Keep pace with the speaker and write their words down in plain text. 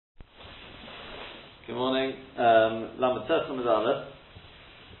Good morning. Lamed Tes Lamed Aleph.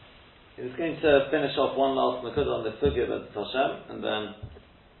 I was going to finish off one last Nakuda on the Sugya of Hashem and then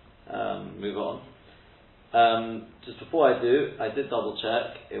move on. Just before I do, I did double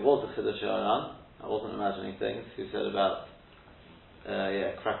check. It was a Chiddush Yoran. I wasn't imagining things. Who said about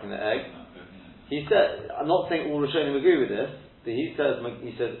cracking the egg? He said, I'm not saying all Rishonim agree with this, but he said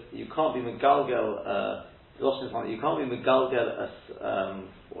you can't be Megalgel. You can't be Megalgel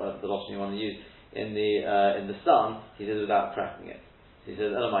whatever the Lashon you want to use in the sun. He says without cracking it. He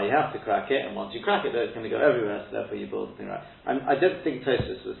says, Elamai, you have to crack it, and once you crack it, though, it's going to go everywhere. So therefore, you build the thing right. I don't think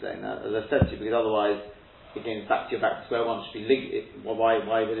Tosfos was saying that, as I said to you, because otherwise, again, back to square one. It should be why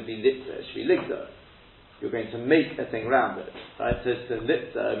would it be litza? It should be ligza. You're going to make a thing around it, right? So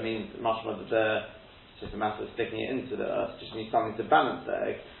litza means much more that it's just a matter of sticking it into the earth. Just need something to balance the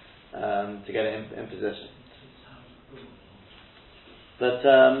egg to get it in position. But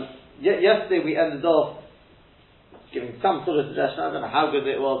yesterday we ended off giving some sort of suggestion. I don't know how good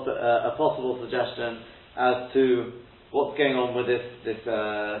it was, but a possible suggestion as to what's going on with this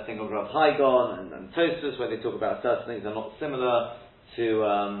thing of Rav Haigon and Tosfos, where they talk about certain things are not similar to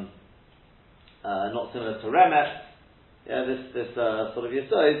Remet. Yeah, this sort of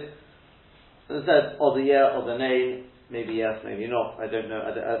Yesod. As I said, or the year or the name, maybe yes, maybe not. I don't know.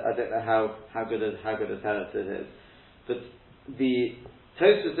 I don't know how good a teretz it is. But the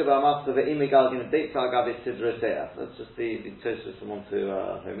Tosfos of our master the Imigalgin of Deitzal Gavis Sidroseach. That's just the Tosfos I want to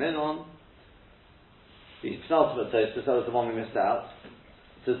home in on. The penultimate Tosfos, that was the one we missed out.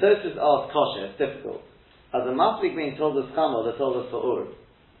 So Tosfos asked Kosher, it's difficult. As a Maslik being told us Chama, they told us for Ur.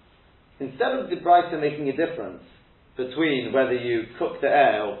 Instead of the Brisa making a difference between whether you cook the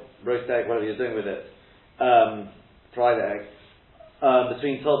egg or roast egg, whatever you're doing with it, fry the egg,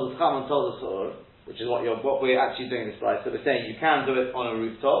 between Toldos Chama and Toldos Ur, which is what we're actually doing this Brisa. So we're saying you can do it on a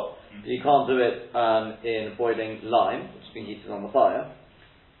rooftop, but you can't do it in boiling lime, which has been heated on the fire.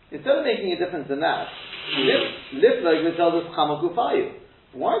 Instead of making a difference in that, Liflog with Toldos Chama Kufayu.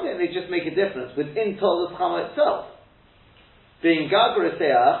 Why don't they just make a difference within Toldos Chama itself? Being Gagar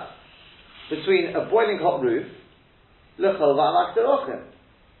Seach, between a boiling hot roof, L'chol V'alak Derochem,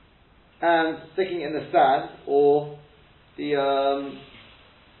 and sticking in the sand or the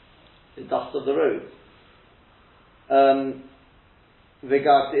dust of the road. The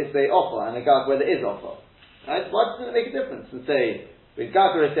gag if they offer, and the gag where there is offer. Right? Why doesn't it make a difference and say with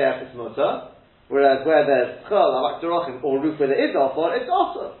gag reseach it's mutter, whereas where there's chol alak derachim or roof where there is offer, it's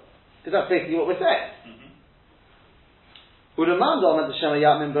also, because that's basically what we're saying. Udamandom and the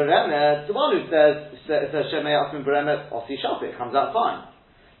shemayat min beremet, the one who says shemayat min beremet osi shafik comes out fine.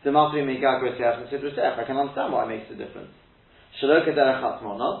 The matri min gag reseach and sid reseach. I can understand why it makes a difference. Shalok ederachat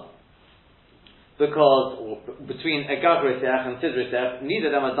monah. Because between a gag reseach and sid reseach, neither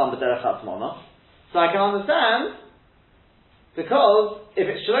of them are done b'derech monah. So I can understand, because if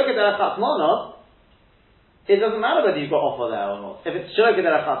it's shaloka derech monah, it doesn't matter whether you've got offer there or not. If it's shaloka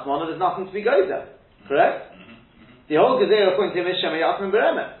derech monah, there's nothing to be go there. Correct? The whole gezerah according to Mishnah Yatim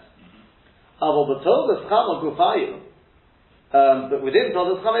Beremet. Avol b'toldos chama gufayu. But within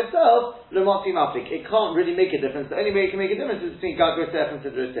Toldos Chama itself, l'mati mafik, it can't really make a difference. The only way it can make a difference is between gag reseach and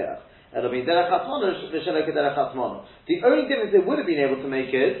sid reseach. The only difference they would have been able to make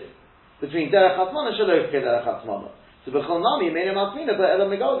is between derech hatmana and shalok derech hatmana. So b'chol nami meina matmina but elam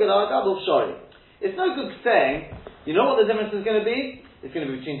megalgel agabul shori. It's no good saying, you know what the difference is going to be? It's going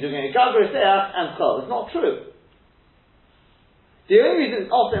to be between doing a gag reseach and chol. It's not true. The only reason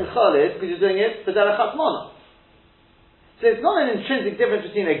it's also in chol is because you're doing it for derech hatmana. So it's not an intrinsic difference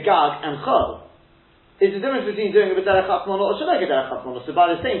between a gag and chol. It's the difference between doing it with derech hatmana or shalok derech hatmana. So by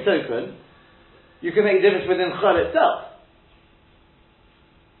the same token, you can make a difference within chol itself.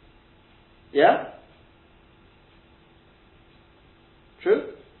 Yeah?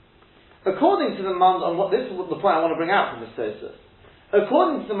 True? According to the Manda, on what this is the point I want to bring out from this Tosfos.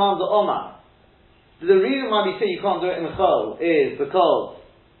 According to the Manda Omar, the reason why we say you can't do it in chol is because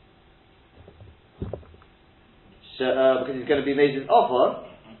it's going to be made as offer.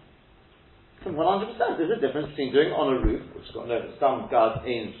 100%. There's a difference between doing it on a roof, which has got some guys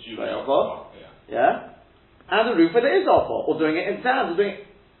in offer, and a roof where there is offer, or doing it in sand,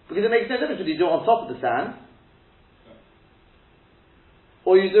 because it makes no difference whether you do it on top of the sand,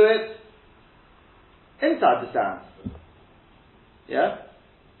 or you do it inside the sand. Yeah?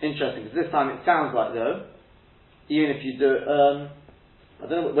 Interesting, because this time it sounds like though, even if you do it, I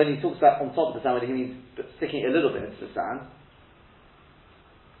don't know, when he talks about on top of the sand, whether he means sticking it a little bit into the sand.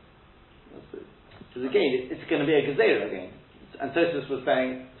 Because again, it's going to be a gezerah again. And Tosfos was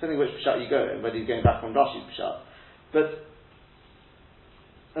saying, something which Pshat you go in, whether he's going back from Rashi's Pshat. But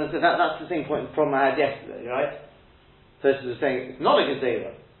And so that's the same problem I had yesterday, right? First was saying it's not a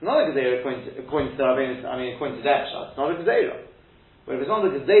gezerah. It's not a gezerah according to Dershad. It's not a gezerah. But if it's not a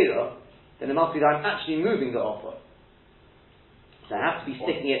gezerah, then it must be that I'm actually moving the offer. So I have to be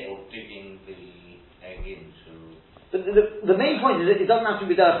sticking it. Or digging the egg into. But the main point is that it doesn't have to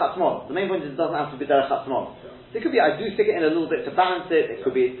be derech hatzmon. The main point is it doesn't have to be derech hatzmon. So it could be I do stick it in a little bit to balance it. It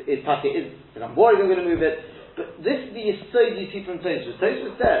could be it's I'm worried I'm going to move it. But this is the yesod you see from Tosfos.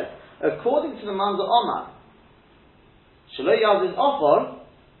 Tosfos says, according to the Manzur Omar, Shelo Yaz's offer,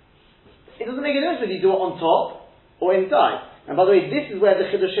 it doesn't make a difference whether you do it on top or inside. And by the way, this is where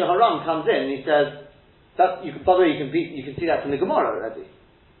the Chiddush Haram comes in, and he says that by the way, you can see that from the Gemara already.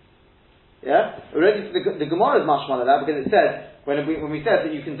 Yeah, already the Gemara is mashmal of that because it says when we said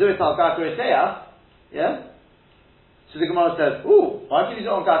that you can do it on Gato Eseach, yeah. So the Gemara says, "Ooh, why can you do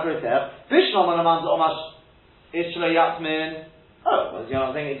it on Gato Eseach? Bishlam on a man's omash Ishla Yatmin." Oh, well, you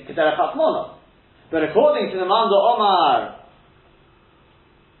know what I'm saying? It's Kederach Hatmona. But according to the Manzur Omar,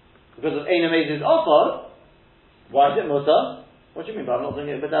 because of Ein Amez's offer, why is it mutter? What do you mean by I'm not doing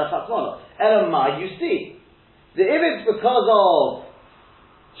it Kederach Hatmona? Elamai, you see, if it's because of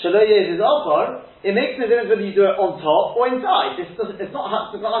Shelo Yaz's offer, it makes no difference whether you do it on top or inside. It's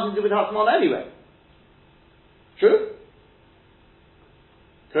got nothing to do with Hatmona anyway. True?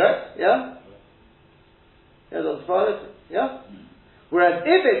 Correct? Yeah? Yeah, that's fine. Yeah? Whereas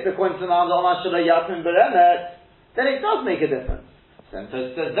if it's according to the Manzur Omar Shelo Yatmin Beremet, then it does make a difference. Then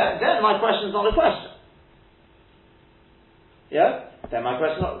my question is not a question. Yeah? Then my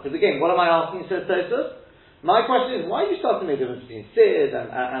question, because again, what am I asking, says Tosfos? My question is, why are you starting to make a difference between Sid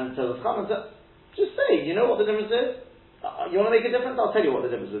and Tosfos Chum? Just say, you know what the difference is? You want to make a difference? I'll tell you what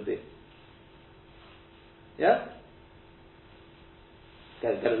the difference would be. Yeah?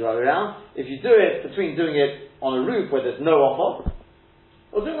 Get it right around. If you do it between doing it on a roof where there's no offer,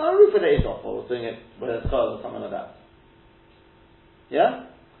 or doing it on a roof where there is offer, or doing it where there's cars or something like that. Yeah?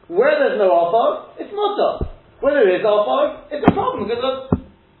 Where there's no offer, it's mutter. Where there is offer, it's a problem because of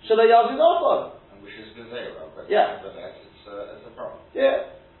Shelo Yaz's offer. Which is gezerah, but yeah. It's a problem.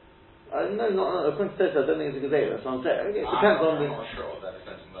 Yeah. No, not according to Tosfos, I don't think it's a gezerah. That's what I'm saying. Okay, it depends on the. I'm not sure that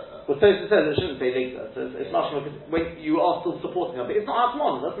depends on that. Well, Tosfos says it shouldn't say later, so it's much more when you are still supporting her, but it's not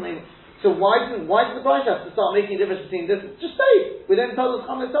Atmon, doesn't mean. So why does the Bride have to start making a difference between this? Just say we don't tell the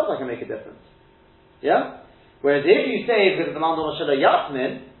Chum itself I can make a difference. Yeah. Whereas if you say because of the Manzur Omar Shelo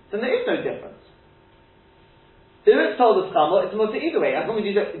Yatmin, then there is no difference. If it's told the Chum, it's mutter either way. As long as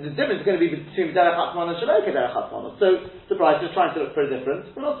you don't, the difference is going to be between Derech Hatmon and Shelo Derech Hatmon. So the Bride is trying to look for a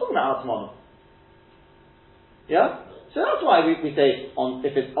difference. We're not talking about Hatmon. Yeah. So that's why we say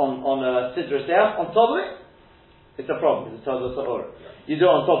if it's on Sidra Seach, on top of it, it's a problem, because it tells us Sa'or. You do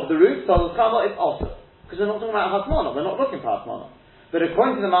it on top of the roof, tells us Chama, it's also. Because we're not talking about Hatmana, we're not looking for Hatmana. But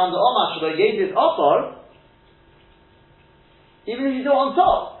according to the Manzur Omar, Shelo Yaz's offer, even if you do it on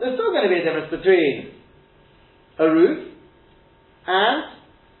top, there's still going to be a difference between a roof and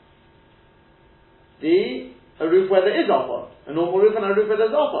a roof where there is offer. A normal roof and a roof where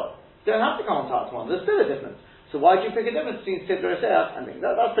there's offer. You don't have to come on top of one, there's still a difference. So why do you pick a difference between Sidra Seach and things?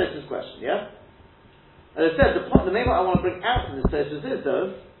 That's Tosfos' question, yeah? As I said, the main point I want to bring out from this Tosfos is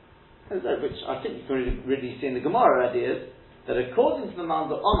though, which I think you can really see in the Gemara already, is that according to the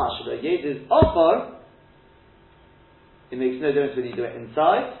Manzur Omar Shelo Yaz's offer, it makes no difference whether you do it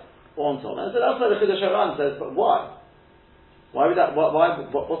inside or on top. And so that's why the Chiddush Haran says, but why? Why would that?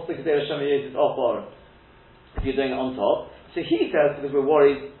 What's the Kedei Shelo Yaz's offer if you're doing it on top? So he says because we're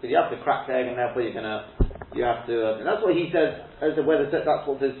worried because you have to crack the egg and therefore you have to. And that's what he says. As to whether that's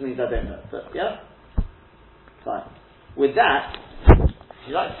what this means, I don't know. But yeah, fine. With that, if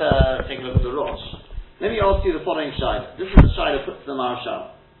you'd like to take a look at the Rosh, let me ask you the following shayla. This is the shayla put to the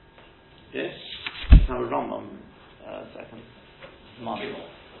Maharshal. Okay, let's have a Rambam. Second, Zmanim.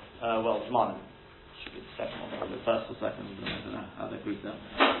 Zmanim should be the second one. The first or second. I don't know how they group them.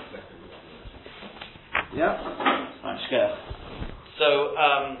 Yeah? Right, shkeh. So,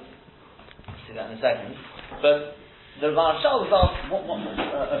 see that in a second. But the Maharshal was asked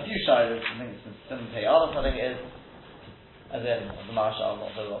a few shaylas, I think it's in 7 Aleph, I think it is, as in the Maharshal,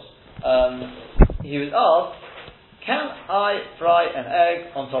 not the Rosh. He was asked, can I fry an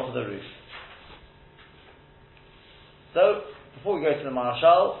egg on top of the roof? So, before we go to the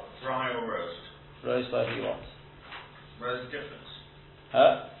Maharshal, Fry or roast? Roast, whatever you want. Where's the difference?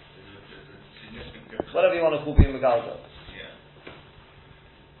 Huh? Significant. Whatever you want to call being Megalda. Yeah.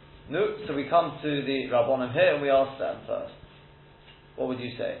 No, so we come to the Rabbonim here and we ask them first. What would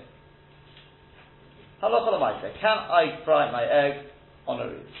you say? Halacha l'maaseh, can I fry my egg on a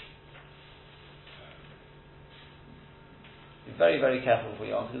roof? very, very careful before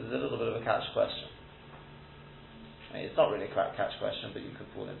you answer because it's a little bit of a catch question. I mean, it's not really a catch question, but you could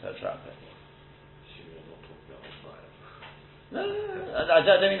fall into a trap there. No, I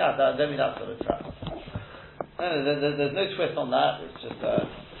don't mean that. I don't mean that sort of trap. No, there's no twist on that. It's just.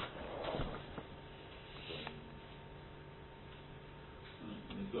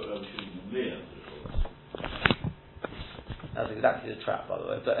 That's exactly the trap, by the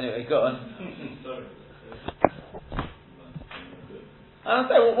way. But anyway, go on. Sorry. And I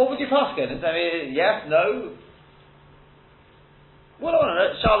say, well, what would you pass again? I mean, yes, no. What do I want to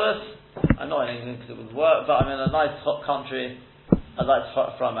know? Charlotte. I'm not in England because it wouldn't work, but I'm in a nice hot country. I'd like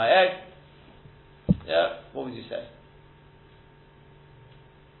to fry my egg. Yeah, what would you say?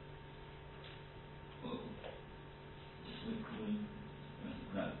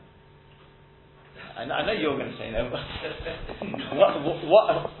 No. I know you're going to say no.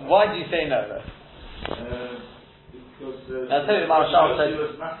 Why do you say no, though? Because I'll tell you,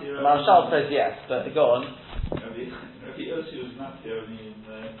 the Marshal says yes, but go on. Rabbi Yossi was not only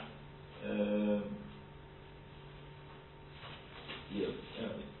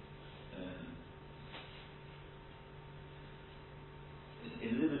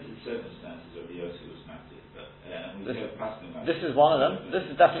in limited circumstances, Rabbi Yossi was not but this is one of them. This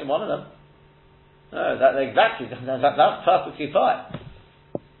is definitely one of them. No, exactly. That's perfectly fine.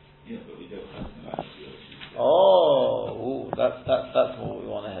 Yeah, but we don't pass them out. That's what we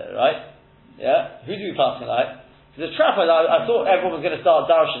want to hear, right? Yeah. Who do we pass like? The trap. I thought everyone was going to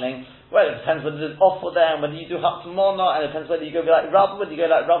start darshaning. Well, it depends whether it's off or down, whether you do Hatzim or not, and it depends whether you go like Rav, whether you go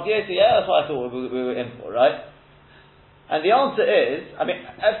like Rav Yossi. Yeah, that's what I thought we were in for, right? And the answer is, I mean,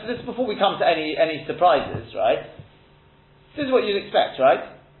 this is before we come to any surprises, right? This is what you'd expect,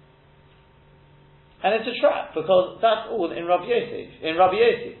 right? And it's a trap, because that's all in Rabbi Yossi.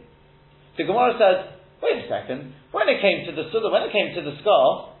 The Gemara says, wait a second, when it came to the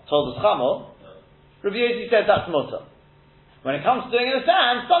scarf, told the Chamo, Rabbi Yossi said that's mutter. When it comes to doing it in the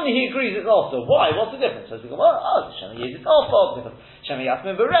sand, suddenly he agrees it's also. Why? What's the difference? So the Gemara, Shema Yossi it's also, because Shema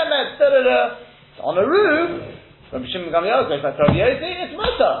Yasmin Beremet, it's on a roof, Rabbi Shimon Gamliel goes like Rabbi Yossi, it's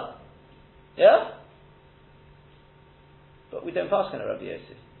mutter. Yeah? But we don't pass on Rabbi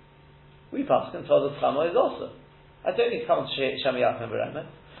Yossi. We pass on Told Chamo is also. I don't need to come on to Shema Yasmin Beremet.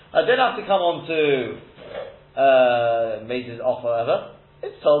 I don't have to come on to Mazes off or whatever.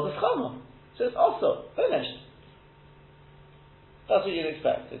 It's Told Chamo. So it's also finished. That's what you'd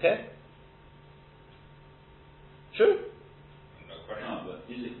expect, okay? True? No, but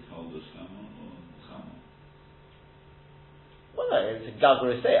is it Told Chamo or Chamo? Well, no, it's a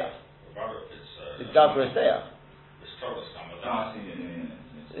Gabriseach. It's a Gabriseach. It's told us some of that. I see,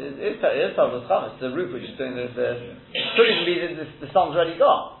 It is Told Chamo. It's the roof which is doing the could even be the sun's already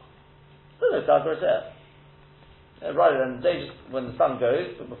gone. So it's Gabriseach. Right then, the day just when the sun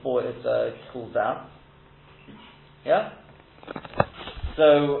goes, but before it cools down. Yeah?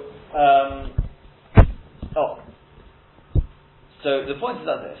 So, so the point is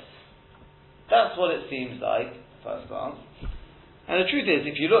like this. That's what it seems like, first glance. And the truth is,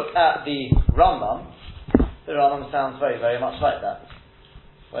 if you look at the Rambam sounds very, very much like that.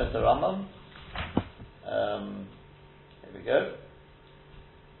 Where's the Rambam? Here we go.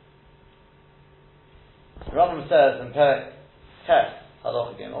 The Rambam says in Perek Tes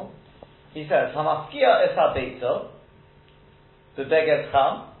Halacha Gimel, he says, "Hamaskia es habeito, bebeged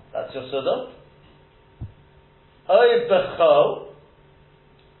cham." That's your suda. Oy becho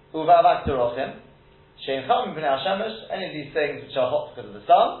uvavak derochem shein cham b'nei hashemesh. Any of these things which are hot because of the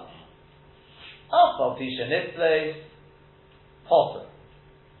sun. Afal pisha nitzleis potter.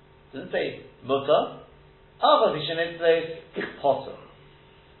 Doesn't say mutter. Afal pisha nitzleis potter.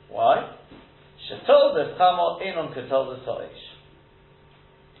 Why? Shetol des chamo enon ketol des soish.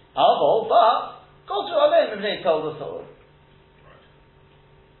 Avol, but go to Alim if they told us all.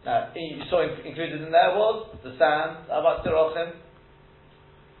 Now, you saw included in there was the sand, Avak Terochem,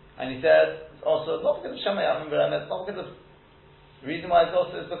 and he said also not because of Shemayat and Beremet, not because of the reason why it's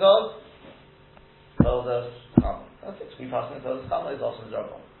also is because told us Chama. That's it. We pass on told us Chama is also the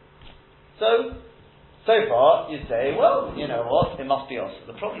Rabban. So far, you say, well, you know what, it must be also.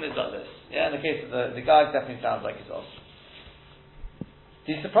 The problem is like this. Yeah, in the case of the guy, definitely sounds like it's also.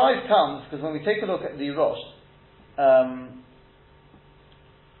 The surprise comes because when we take a look at the Rosh,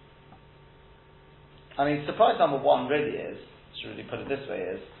 surprise number one really is, should really put it this way,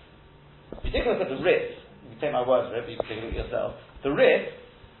 is, if you take a look at the Rif, you can take my word for it, but you can take a look yourself, the Rif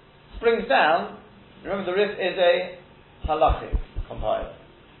brings down, remember the Rif is a halachic compiler.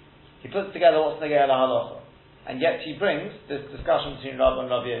 He puts together what's negei la halacha, and yet he brings this discussion between Rav and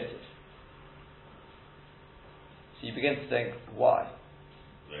Rav Yosef. So you begin to think, why?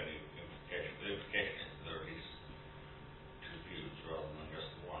 The implication is there are at least two views rather than just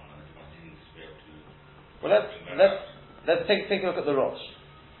one, and one needs to be able to. Well, let's take a look at the Rosh,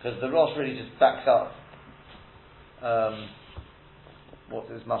 because the Rosh really just backs up what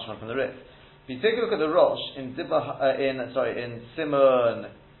is mashma from the Ritz. If you take a look at the Rosh in Simon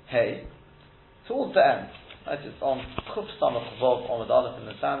Hay, towards the end, right, it's on Kuf Samach Vav Omid Aleph in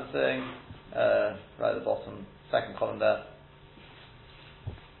the standard thing, right at the bottom, second column there.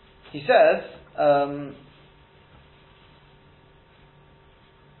 He says,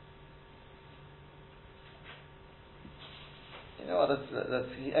 you know what?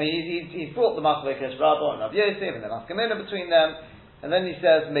 He's brought the Machlekes Rabbah and Rav Yosef and then Afkamina between them, and then he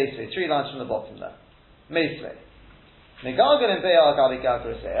says Meisvei, 3 lines from the bottom there. Meisvei. Megalgal and Be'al Gabi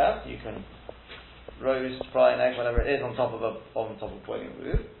Gagrasea, you can roast, fry an egg, whatever it is, on top of a boiling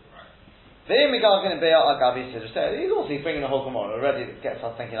roof. He's also bringing the whole Gemara already. That gets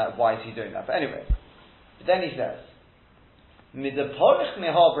us thinking, like, why is he doing that? But anyway, then he says, from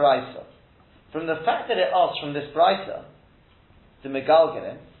the fact that it asks from this Brisa, the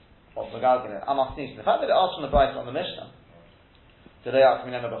Megalgalim, the fact that it asks from the Brisa on the Mishnah, did they ask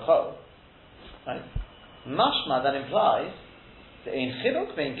Minena B'chol? Right? Mashma, that implies that in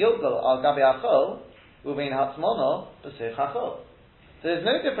Chiluk being Gilgal al Gabi Achol, will be in Hatzmono B'sich Achol. There's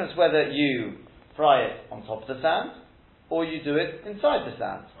no difference whether you fry it on top of the sand or you do it inside the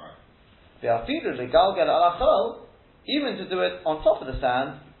sand. Right. Even to do it on top of the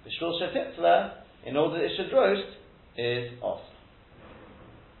sand, in order that it should roast, is off.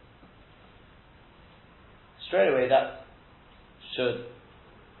 Straight away, that should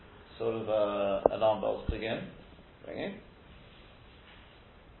sort of alarm bells begin ringing.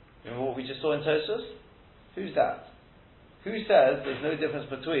 Remember what we just saw in Tosfos? Who's that? Who says there's no difference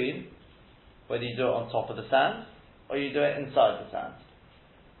between whether you do it on top of the sand or you do it inside the sand?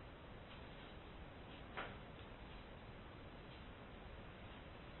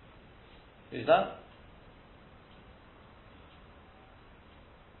 Who's that?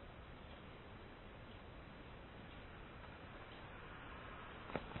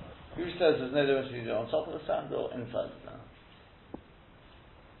 Who says there's no difference between you do it on top of the sand or inside the sand?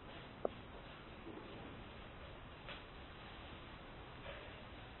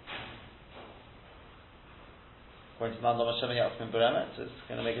 According to Mandam Hashem Yatzmin Beremet, it's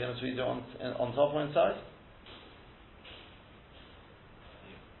going to make a difference whether you do it on top or inside?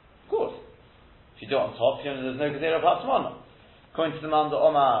 Of course. If you do it on top, there's no Gezerah of Hatzmana. According to the Mandam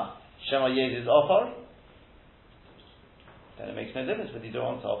Omar Shema Yezid Ofar, then it makes no difference whether you do it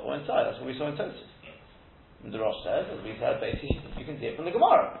on top or inside. That's what we saw in Tosfos. And the Rosh says, as we said, basically, you can see it from the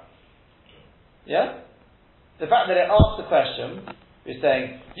Gemara. Yeah? The fact that it asks the question is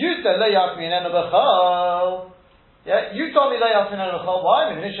saying, you said, Lo Yakmi Nena B'chol. Yeah, you told me Lo Yakmi Nena B'chol.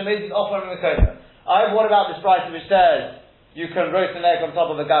 Why? What about this price which says you can roast an egg on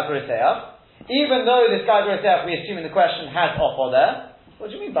top of a Gagrasea? Even though this Gagrasea, we assume in the question, has offer there. What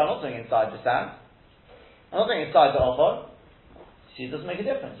do you mean by not doing inside the sand? I'm not doing inside the offer. See, it doesn't make a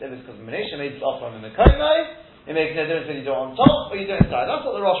difference. If it's because Manisha made this offer in the Koinai, it makes no difference whether you do it on top or you do it inside. That's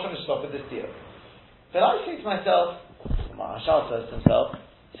what the Rosh finishes off with this deal. But I think to myself, Maharshal says to himself,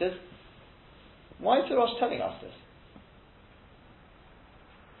 he says, why is the Rosh telling us this?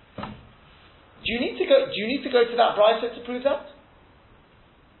 Do you need to go to that Brisa to prove that?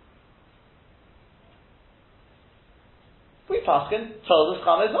 We paskin told us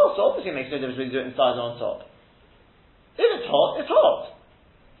Chama is not, so obviously it makes no difference whether you do it inside or on top. If it's hot, it's hot.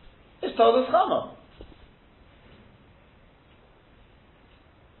 It's told us Chama.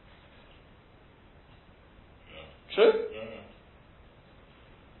 True? Yeah.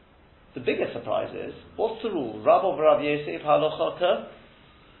 The biggest surprise is, what's the rule? Rav of Rav Yosef halacha to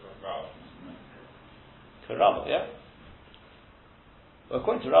Rav, yeah? Well,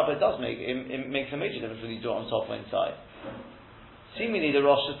 according to Rav, it makes a major difference whether you do it on top or inside. Seemingly the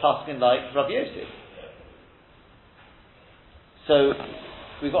Rosh is passing like Rav Yosef. So,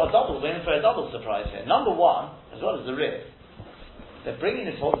 we're in for a double surprise here. Number one, as well as the Riv, they're bringing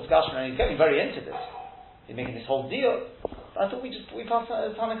this whole discussion and he's getting very into this. He's making this whole deal. I thought we pass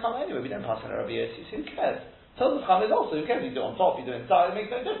it at Tanakh anyway. We don't pass it at Rabbi Yossi. So who cares? Tell the Cham is also, who cares? You do it on top, you do it inside, it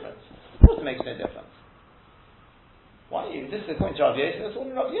makes no difference. Of course it makes no difference. Why are you? This is according to Rabbi Yossi, that's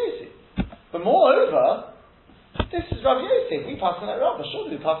all in Rabbi Yossi. But moreover, this is Rabbi Yossi. We pass it at Rabbah.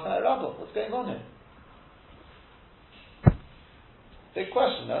 Surely we pass it at Rabbah. What's going on here? Big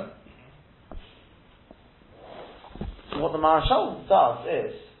question, no? So what the Maharshal does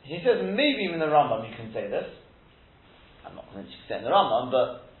is, he says maybe even in the Rambam you can say this. I'm not convinced you can say it in the Rambam,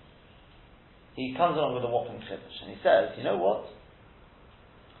 but he comes along with a whopping chiddush, and he says, you know what?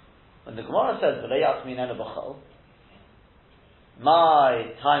 When the Gemara says, "V'lo yatmin enu b'chol,"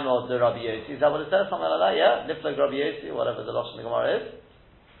 my time of the Rabbi Yossi, is that what it says? Something like that, yeah? Niflag Rabbi Yossi, whatever the Lashon the Gemara is.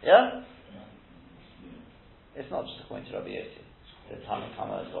 Yeah? It's not just according to Rabbi Yossi. The Tanna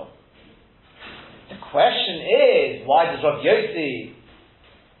Kama as well. The question is, why does Rabbi Yossi,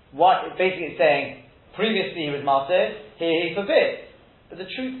 basically it's saying, previously he was Maser, here he forbids. But the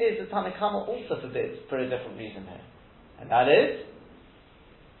truth is, the Tanna Kama also forbids for a different reason here. And that is,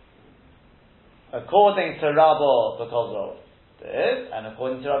 according to Rabbi, because of this, and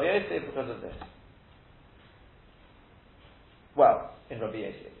according to Rabbi Yossi, because of this. Well, in Rabbi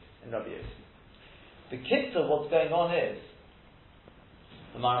Yossi. The kids of what's going on is,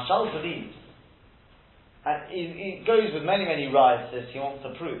 the Maharshal believes, and he goes with many, many rights as he wants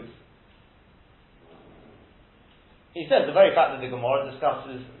to prove. He says the very fact that the Gemara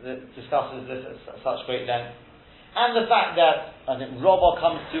discusses this at such great length, and the fact that I think Rabbah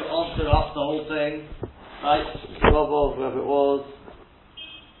comes to answer up the whole thing, right? Rabbah, whoever it was.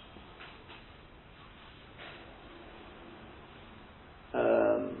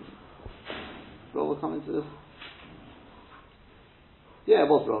 Rabbah coming to this? Yeah, it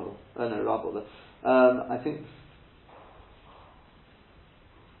was Rabbah. No, Rabbah. I think.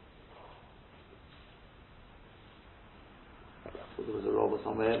 There was a Rabbah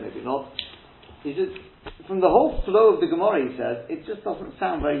somewhere, maybe not. He says, from the whole flow of the Gemara, he says, it just doesn't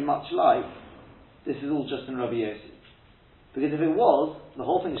sound very much like this is all just in Rabbi Yossi. Because if it was, the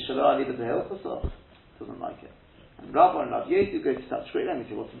whole thing is Shalom Ali B'Tehil Chasaf. Doesn't like it. And Rabbah and Rabbi Yossi go to such great length.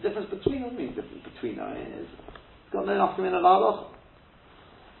 What's the difference between them? It's got no nothing in a halacha.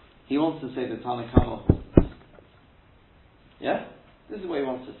 He wants to say the Tanna Kama. Yeah? This is what he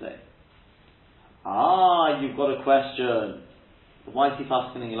wants to say. You've got a question. Why is he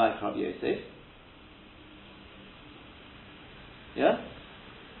fasting like Rabbi Yosef? Yeah?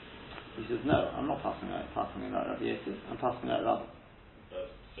 He says, no, I'm not fasting like Rabbi Yosef. I'm fasting like Rabbah.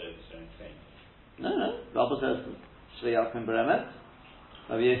 Both say the same thing. No. Rabbah says, Shlei Yaakmin Beremet.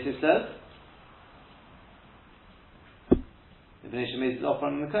 Rabbi Yosef says, the Bnei Shemez is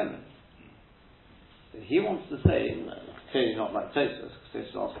offering the Komen. So he wants to say, clearly not like Tosfos, because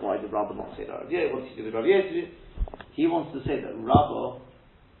Tosfos asks, why did Rabbah not say that? What did he do with Rabbi Yosef? He wants to say that Rabbah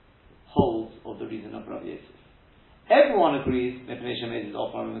holds of the reason of Rabbi Yosef. Everyone agrees that Bnei Shemez is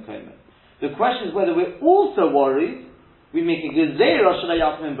offering the Komen. The question is whether we're also worried we make a Gezerah Shalei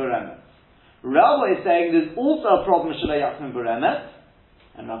Yaakmin Beremet. Rabbah is saying there's also a problem Shalei Yaakmin Beremet,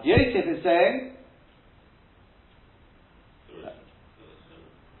 and Rabbi Yosef is saying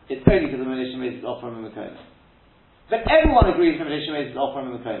it's only because the Bnei Shemez is offering the Komen. But everyone agrees that Bnei Shemez is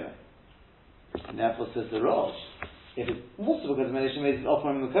offering the Komen. And therefore says the Rosh, if it's also because the Bnei Shemez is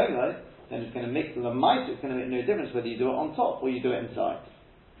offering the Komen, then it's going to make it's going to make no difference whether you do it on top or you do it inside.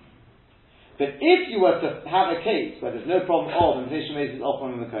 But if you were to have a case where there's no problem of the Bnei Shemez is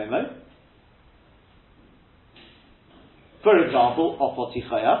offering the Komen, for example, Ofot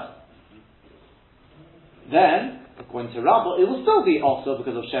Tichayach, then according to Rabbah, it will still be also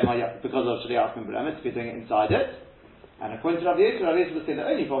because of Shalei Yaakmin Beremet to be doing it inside it. And according to Rabbi Yosef will say the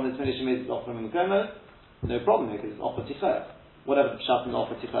only problem is Bnei Shemez is offering the Komen, no problem here because it's Ofot Tichayach. Whatever the Pshat in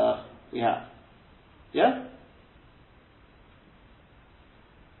Ofot Tichayach we have. Yeah?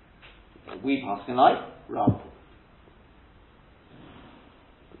 We pass in like Rabbah.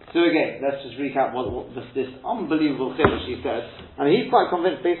 So again, let's just recap what this unbelievable chiddush he says. I mean, he's quite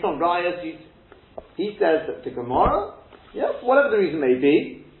convinced based on Rayas. He says that the Gemara, whatever the reason may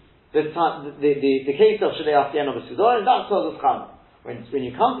be, the case of Shalei Yaakmin B'Sudor, and that tells us Chama. When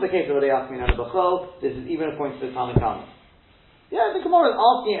you come to the case of Shalei Yaakmin B'Chol, this is even a point to the Tanna Kama. Yeah, the Gemara is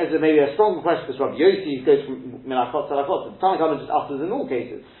asking it as maybe a stronger question because Rabbi Yossi goes from Minachot to Lakot. The Tanna Kama just utters in all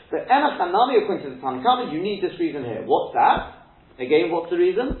cases. But Enach Hanami, according to the Tanna Kama, you need this reason here. What's that? Again, what's the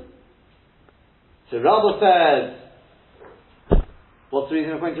reason? So Rabbah says, what's the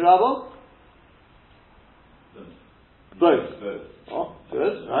reason according to Rabbah? Both. Oh,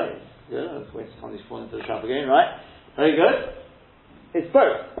 good, right. Good. Let's wait till somebody's falling into the trap again, right? Very good. It's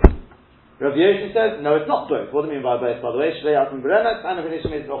both. Rabbi Yossi says, no, it's not both. What do you mean by both, by the way? Shalei Yaakmin Beremet and Bnei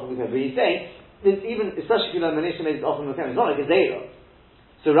Shemez is offering the Komen. But he's saying, there's even, especially if you know Bnei Shemez is offering the Komen, it's not like a Gezerah.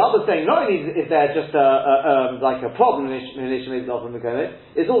 So Rabbah's saying, not only is there just like a problem Bnei Shemez is offering the Komen,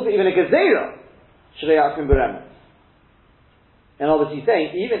 it's also even a Gezerah. Shalei Yaakmin Beremet. And obviously he's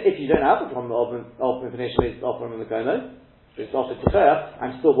saying, even if you don't have a problem of Bnei Shemez is offering the Komen, but it's offered to her,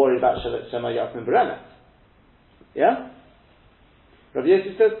 I'm still worried about Shalei Yaakmin Beremet. Yeah? Rabbi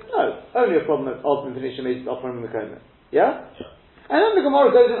Yosef says, no, only a problem of Bnei Shemez is offering the Komen. Yeah? And then the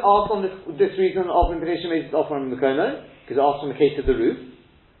Gemara goes and asks on this reason of Pnei Shemezis offering Mekono, because it asks on the case of the roof.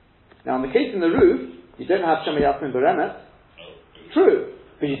 Now, in the case of the roof, you don't have Shema Yasmin Beremet. True.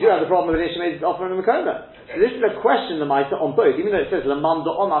 But you do have the problem of Pnei Shemezis offering Mekono. So this is a question, the Maisa, on both. Even though it says Lamanda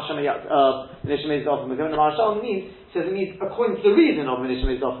on Pnei Shemezis offering Mekono, the Marashal says it means according to the reason of Pnei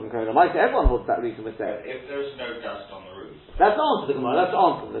Shemezis offering Mekono. Maisa, everyone holds that reason we're saying. If there's no dust on the roof. That's the answer to the Gemara. That's the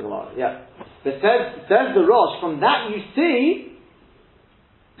answer to the Gemara. Yeah. But says the Rosh, from that you see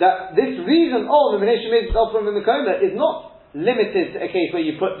that this reason of the Pnei Shemezis offering Mekono is not limited to a case where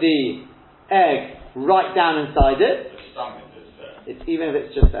you put the egg right down inside it. The stomach is there. It's even if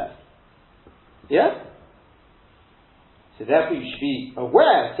it's just there. Yeah? So therefore you should be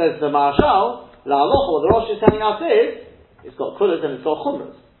aware, says the Marshal, La Halacha, what the Rosh is telling us is, it's got kulas and it's got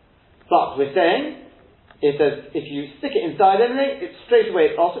chumras. But we're saying, if you stick it inside anything, it's straight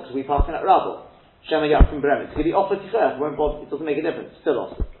away also, because we pass in at Rabble. Shema Yatzim Bremen. It can be offered to Tichach, it doesn't make a difference, it's still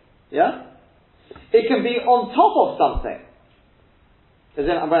also. Yeah? It can be on top of something. As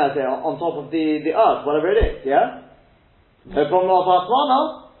in, when I say on top of the earth, whatever it is, yeah? No problem of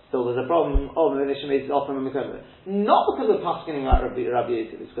Asmana, still there's a problem of the Nishim is offering a Mekono. Not because of paskening like Rabbi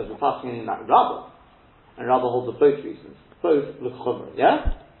Yosef, it's because of paskening like Rabba. And Rabba holds of both reasons. Both look chumra,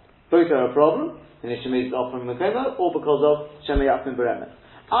 yeah? Both are a problem, the Nishim is offering a Mekono, or because of Shema Yatzim Beremet.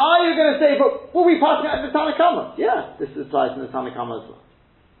 Are you going to say, but will we pass it out in the Tanakhama? Yeah, this applies in the Tanakhama as well.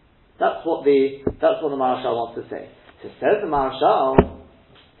 That's what the Marashal wants to say. So says the Marashal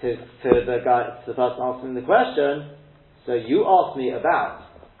to the person asking the question, so you asked me about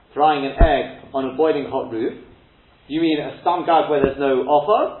frying an egg on a boiling hot roof. You mean a stam gag where there's no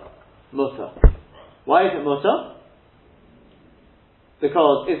offer? Mutter. Why is it mutter?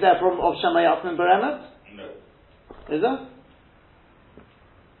 Because is there a problem of Shema Yatzim Beremet? No. Is there?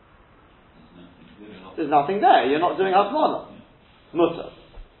 There's nothing there. You're not doing Hasmana. Mutter.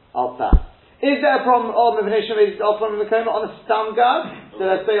 Outside. Is there a problem of Pnei Shemezis offering Mekono on a stam gag? So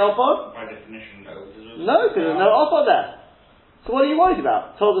let's say offer? By definition, no. No, because there's no offer there. So what are you worried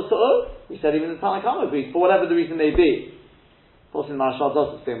about? Told us we said even the Tanakhama agrees, for whatever the reason may be. Of course, in Marashal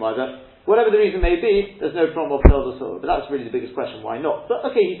does explain why, but whatever the reason may be, there's no problem of Told us. But that's really the biggest question, why not? But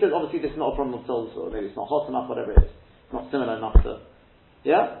okay, he says obviously this is not a problem of Told us. Maybe it's not hot enough, whatever it is. It's not similar enough to.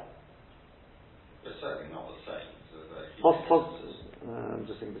 Yeah? But certainly not the same. I'm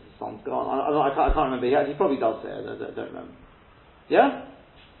just thinking this sounds gone. I can't remember. He probably does say it. I don't remember. Yeah?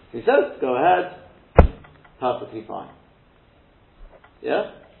 He says, go ahead. Perfectly fine.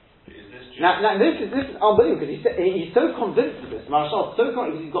 Yeah? Now this is unbelievable because he's so convinced of this. Marshal so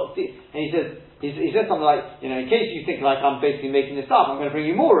convinced because he says something like, in case you think like I'm basically making this up, I'm going to bring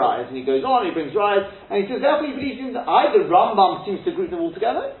you more rise. And he goes on, he brings rise, and he says therefore he believes in either Rambam seems to group them all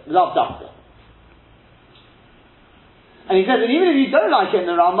together, love Dafka. And he says, and even if you don't like it in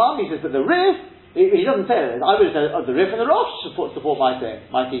the Rambam, he says, but the Rif, he doesn't say that. I would have said, the Rif and the Rosh support my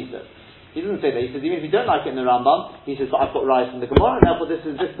thesis. He doesn't say that. He says, even if you don't like it in the Rambam, he says, but I've got rise from the Gemara, and therefore this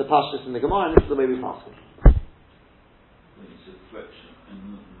is the Pashtus in the Gemara, and this is the way we pass it. It's a reflection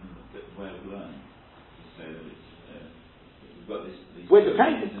and the way of learning. To say that we've got these We're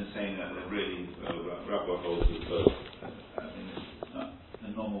dependent. And saying that they're really, Rabbi holds with both. It's not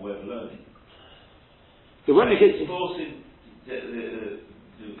a normal way of learning. It won't make it. Forcing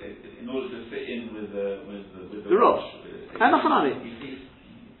in order to fit in with the Rosh. And the Hanani.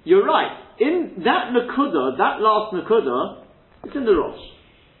 You're right. In that Nakuda, that last Nakuda, it's in the Rosh.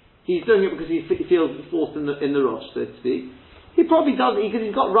 He's doing it because he feels forced in the Rosh, so to speak. He probably does, because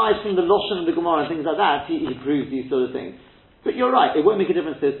he's got rise from the Loshan and the Gemara and things like that, he proves these sort of things. But you're right, it won't make a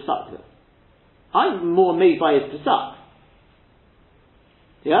difference to his Pesach. I'm more amazed by his Pesach.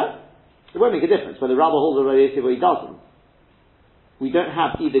 Yeah? It won't make a difference whether Rabba holds a Rabbi Yosef or he doesn't. We don't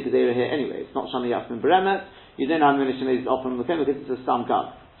have either Gezerah here anyway. It's not Shami Yatzim Beremet. You don't have Pnei Shemezis offering Mekono because it's a Stam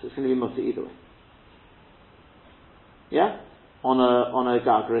Gag. So it's going to be Mutter either way. Yeah? On a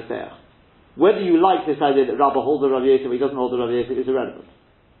Gag or a Seach. Whether you like this idea that Rabba holds a Rabbi Yosef or he doesn't hold a Rabbi Yosef is irrelevant.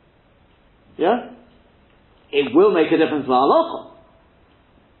 Yeah? It will make a difference to Halacha.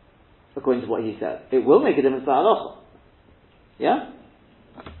 According to what he said. It will make a difference to Halacha. Yeah?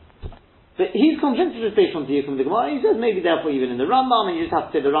 But he's convinced of this based on Diyukum the Gemara. He says maybe therefore even in the Rambam, and you just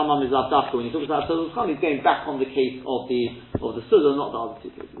have to say the Rambam is Abdafka when he talks about Sodom Khan, he's going back on the case of the Suda, not the other two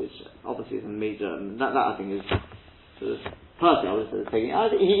cases, which obviously is a major, that I think is sort of, personally I was sort of taking,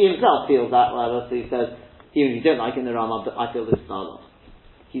 he himself feels that, so he says, even if you don't like it in the Rambam, but I feel this style off.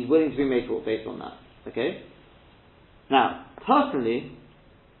 He's willing to be made based on that. Okay? Now, personally,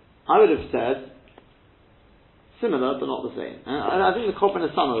 I would have said, similar, but not the same. And I think the Korban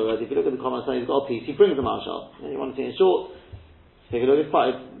Hasana already, if you look at the Korban Hasana, he's got a piece, he brings the Marshal. And you want to say in short, Take a look, it's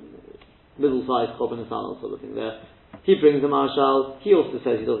quite a middle-sized Korban Nesanel sort of thing there. He brings the Marshal, he also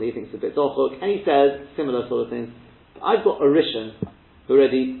says he thinks it's a bit dochuk, and he says similar sort of things. But I've got a Rishon who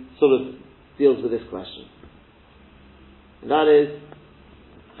already sort of deals with this question. And that is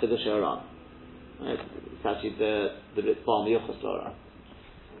Chiddush Haran. Right? It's actually the Ritva Miyuchas Torah.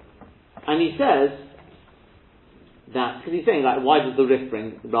 And he says that, because he's saying, like, why does the Rif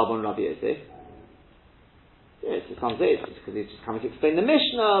bring Rabban and Rabbi Yosef? Yes, it comes it's because he's just coming to explain the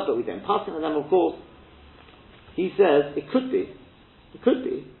Mishnah, but we don't pass it to them, of course. He says it could be,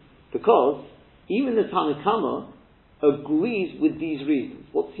 because even the Tanna Kama agrees with these reasons.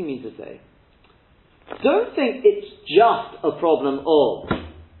 What does he mean to say? Don't think it's just a problem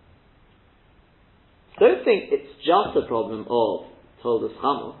of Toldos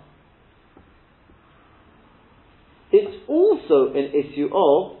Chama. It's also an issue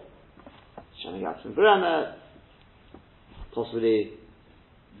of Shana Yatzim Beremet, possibly.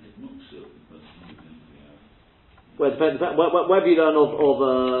 Well, depends. Whether you learn of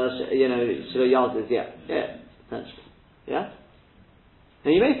Shelo Yazis, yeah, essentially, yeah.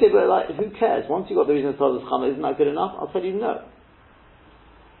 Now you may say, well, like, who cares? Once you got the reason of Toldos Chama, isn't that good enough? I'll tell you no.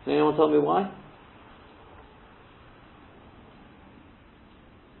 Can anyone tell me why?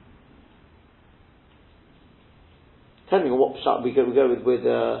 Tell me what shot we go with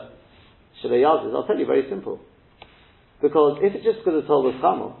Shelo Yazis. I'll tell you, very simple. Because if it's just because of Toldos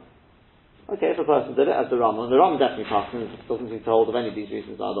Chama, okay, if a person did it as the Rambam, and the Rambam definitely passes, doesn't seem to hold of any of these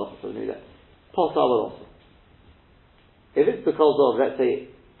reasons, if it's because of, let's say,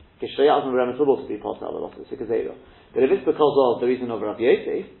 Shelo Yazis and Beremet will also be Posal also, but if it's because of the reason of Rabbi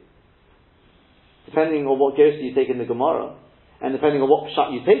Yosef, depending on what Gershi you take in the Gemara, and depending on what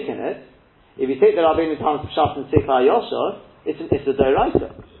Pshat you take in it, if you take the Rabbeinu Tam's Pshat and Sefer Yashar, it's a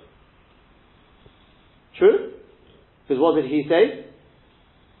Doraisa. True? Because what did he say?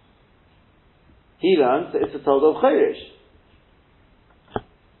 He learns that it's a Toldo of Chayrish.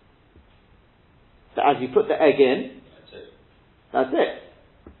 So as you put the egg in, that's it.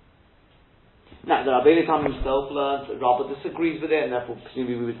 Now, the Rabbeinu Tam himself learns that Rabbah disagrees with it, and therefore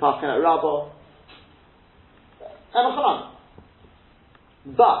presumably we would pass at Rabbah.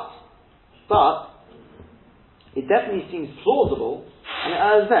 But it definitely seems plausible, and as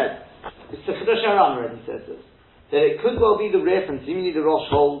I said, it's the Chiddush Haran already says this, that it could well be the Rif, and seemingly the Rosh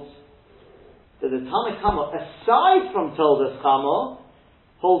holds, that the Tanna Kama, aside from Toldos Chama,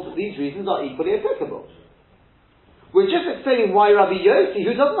 holds that these reasons are equally applicable. We're just explaining why Rabbi Yossi,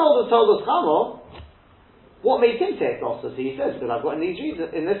 who doesn't hold the Toldos Chama, what made him take off? So he says, because I've got in these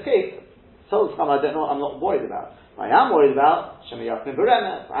reasons, in this case, Toldos Chama I don't know, I'm not worried about. I am worried about Shema Yaakov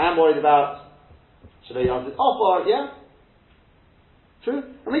Beremet. I am worried about Shelo Yazis Ofar, yeah? True?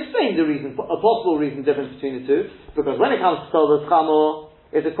 I'm explaining the reason, a possible reason difference between the two, because when it comes to Toldos Chama,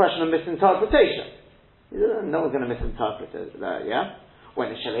 it's a question of misinterpretation. No one's going to misinterpret it there, yeah? When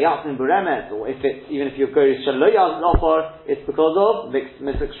it's Shelo Yaakov Beremet, or if it's, even if you go to Shelo Yazis Ofar, it's because of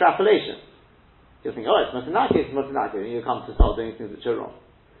mis-extrapolation. You'll think, oh, it's Mutanaki, and you come to start doing things which are wrong.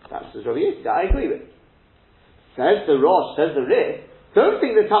 That's the Rabbi Yossi, I agree with. Says the Rosh, says the Rif, don't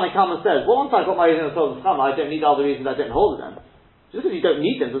think the Tanna Kama says, well, once I've got my reason of Toldos Chama, I don't need other reasons I don't hold of them. Just because you don't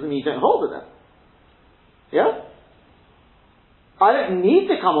need them doesn't mean you don't hold of them. Yeah? I don't need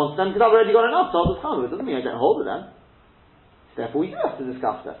to come on to them because I've already got enough Toldos Chama. It doesn't mean I don't hold of them. Therefore, we do have to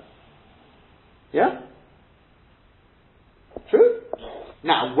discuss them. Yeah? True?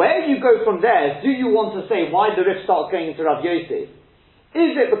 Now, where you go from there, do you want to say why the Rif starts going into Rav Yosef?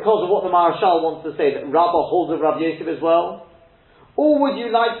 Is it because of what the Marashal wants to say, that Rabbah holds of Rav Yosef as well? Or would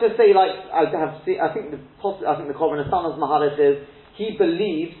you like to say, like, I think the Korban Nesanel's Maharis is, he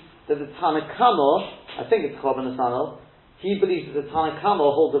believes that the Tanna Kama, I think it's Korban Nesanel, he believes that the Tanna Kama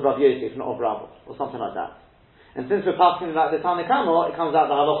holds of Rav Yosef, not of Rabbah, or something like that. And since we're passing like the Tanna Kama, it comes out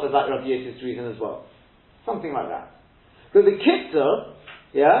the halacha is like Rav Yosef's reason as well. Something like that. But the Kitzur,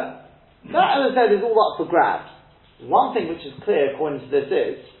 yeah, that, as I said, is all up for grabs. One thing which is clear according to this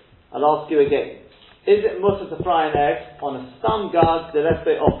is, I'll ask you again, is it mutter to fry an egg on a stam gag the rest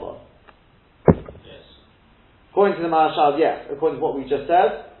they offer? Yes. According to the Marashal, yes. According to what we just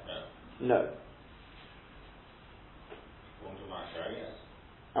said, no. According to Marashal, yes.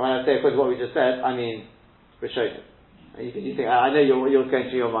 And when I say according to what we just said, I mean Rishonim. You think, I know you're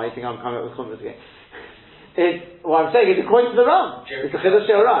going through your mind, you think I'm coming up with comments again. What I'm saying is according to the Ram. It's the Chiddush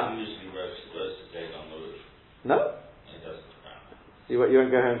Haran. No? It doesn't. You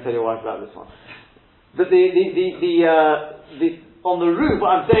won't go home and tell your wife about this one. But on the roof, what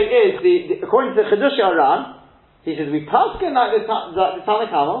I'm saying is, according to the Chiddush Haran, he says, we pass in like the Tanna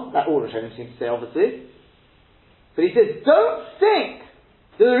Kama, that all Rishonim seem to say, obviously, But he says, don't think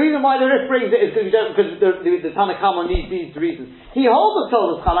that the reason why the Rif brings it is because the Tanna Kama needs these reasons. He holds the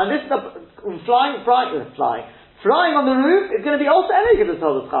Toldos Chama, and this is flying on the roof is going to be also any of the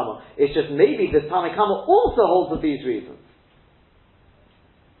Toldos Chama. It's just maybe the Tanna Kama also holds with these reasons.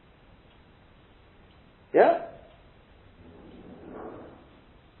 Yeah?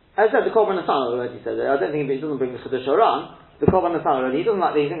 As I said, the Korban Nesan already said it. I don't think it doesn't bring the Chiddush Oran. The Korban Nesan already, he doesn't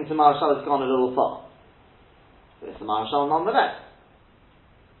like these things. The Maharshal has gone a little far. But it's the Maharshal nonetheless.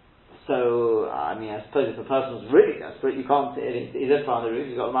 So, I mean, I suppose if a person's really desperate, you can't, he lives on the roof,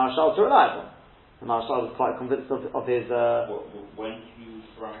 you've got the Maharshal to rely on. The Maharshal was quite convinced of his, When do you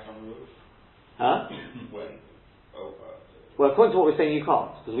fry it on the roof? Huh? When? Well, according to what we're saying, you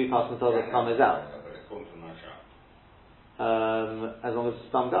can't, because we pass until the sun is out. But according to my shop. As long as it's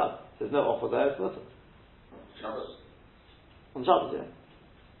sun God. There's no offer there, it's nothing. Shabbos? On Shabbos, yeah.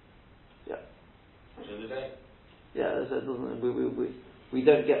 Yeah. During the day? Yeah, so it doesn't, we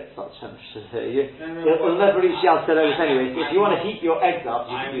don't get such temperatures here. It'll never reach the outside edge anyway. So if you want to heat your eggs up,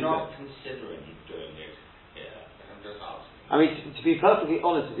 you can do I'm not so. considering doing it here. I'm just asking. I mean, to be perfectly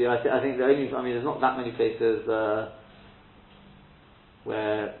honest with you, I think there's not that many places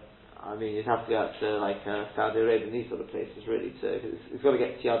where, I mean, you'd have to go out to like Saudi Arabia and these sort of places really it's got to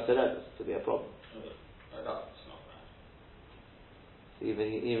get to Yad Teredes to be a problem. That's not bad. So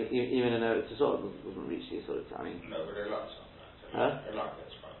even in Eretz Yisrael doesn't reach these sort of, I mean. No, but they like something. Huh? They like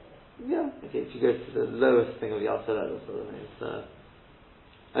that spot. Yeah, okay, if you go to the lowest thing of Yad Teredes sort of thing, it's,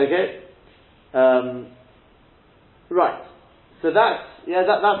 okay. Right. So that's what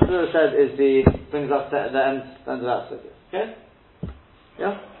I said brings us to the end of that subject. Okay?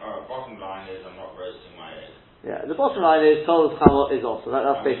 Yeah? Bottom line is I'm not roasting my egg. Yeah, the bottom line is Toldos Chama is also,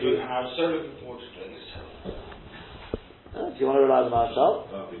 that's basically... And I was so looking forward to doing this. Do you want to rely on the Maharshal?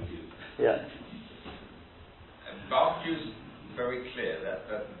 Barbecue. Yeah. Barbecue's very clear that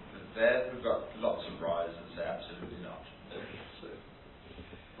there we've got lots of rise that say absolutely not. So,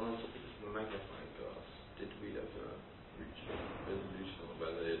 on the magnifying glass, did we ever reach a resolution on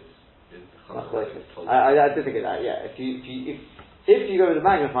whether it's I did think of that. Yeah, if you go with the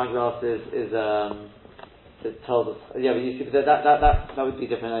magnifying glass, it tells us. Yeah, but you see, but that would be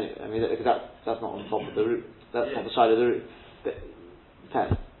different. Anyway. I mean, because that's not on top of the roof. That's not the side of the roof. But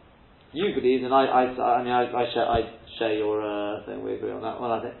depends. You believe, and I share your thing. We agree on that one.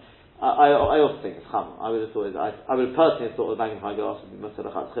 I also think it's Chama. I would have personally thought the magnifying glass would be Matzah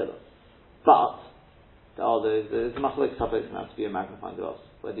Chila. But there's machlokes topics going to have to be a magnifying glass.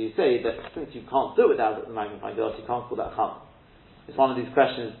 Whether you say that since you can't do it without the magnifying glass, you can't call that Chama. It's one of these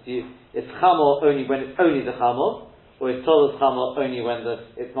questions: is Chama only when it's only the Chama, or is Toldos Chama only when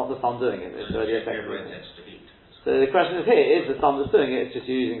it's not the sun doing it? It's already affecting it. So the question is here: is the sun that's doing it? It's just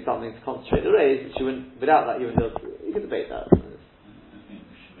using something to concentrate the rays, which you wouldn't. Without that, you wouldn't. You could debate that.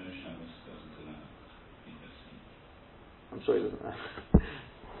 I'm sure he doesn't know.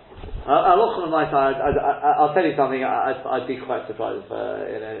 On my side, I'll tell you something. I'd be quite surprised if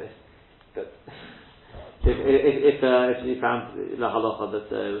you found the halacha that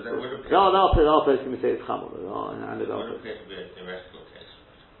I'll place going to say it's chamor.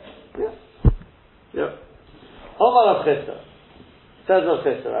 Yeah. Omar Rav Chisda says Rav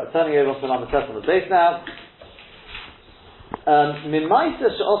Chisda. Turning over to Lamed Tes on the base now. Mimaisa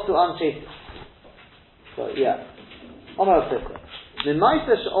she'osu anshe. So yeah. Omar Rav Chisda.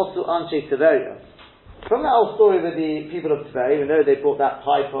 Mimaisa she'osu anshe Tiberia. From that old story with the people of Tiberia, we know they brought that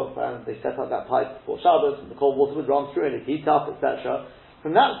pipe up and they set up that pipe before Shabbos, and the cold water would run through and it'd heat up, etc.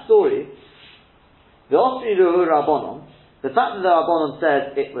 From that story, the Osriruhu Rabbanon, the fact that the Rabbanon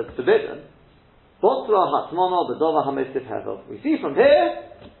said it was forbidden, we see from here,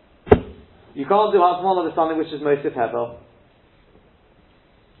 you can't do Hatmana with something which is Mosif Hevel.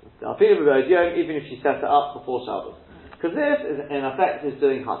 Even if you set it up before Shabbos. Because this, in effect, is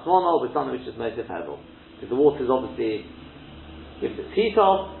doing Hatmana with something which is Mosif Hevel. Because the water is obviously, gives its heat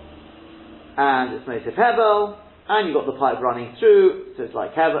off, and it's Mosif Hevel, and you've got the pipe running through, so it's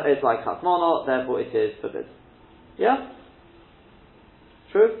like Hevel, it's like Hatmana, therefore it is forbidden. Yeah?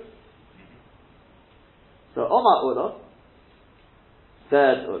 True? So Omar Ula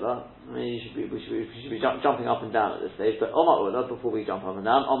said Ula. I mean, we should be jumping up and down at this stage. But Omar Ula, before we jump up and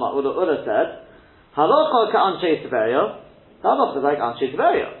down, Omar Ula said, Halacha ka'anshe Tiberia. Halacha is like anshe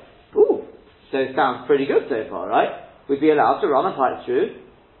Tiberia. Ooh, so it sounds pretty good so far, right? We'd be allowed to run a pipe through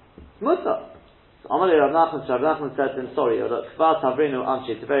Musa. So Omar Rav Nachman said to him, sorry, Ula, k'var tavrinu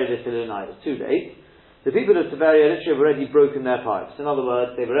anshe Tiberia l'silunai. It was too late. The people of Tiberia literally have already broken their pipes. In other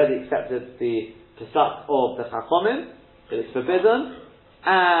words, they've already accepted the Pesach of the Chachomim, that it's forbidden,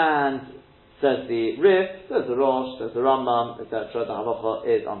 and Says the Rif, says the Rosh, says the Rambam, etc. The halacha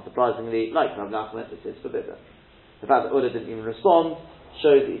is, unsurprisingly, like Rav Nachman, it is forbidden. The fact that Uda didn't even respond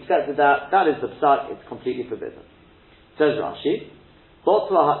shows he accepted that. That is the psak, it's completely forbidden. Says Rashi,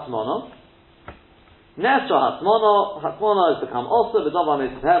 Botla Hatmono, Nesra Hatmono, Hatmono has become also the Dova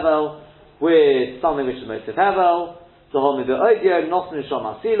Mitzvah Hevel, with something which is Mitzvah Hevel, Zohom Midu Odio, Nosnu Shom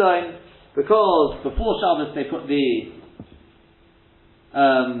Asiloin, because before Shabbos they put the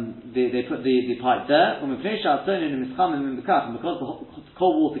pipe there. When we finish our turning in Mischam and Mimbekach, and because the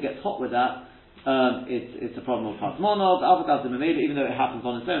cold water gets hot with that, it's a problem of Hatmono. The avocado even though it happens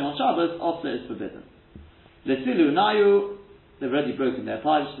on its own on Shabbos, also is forbidden. Lesilu Nayu, they've already broken their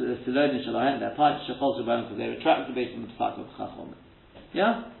pipes. The Silon and Shalahen, their pipes, Shachol Shabbat, because they retracted based on the psak of Chachom.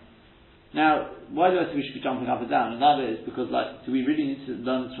 Yeah. Now, why do I think we should be jumping up and down? And that is because, do we really need to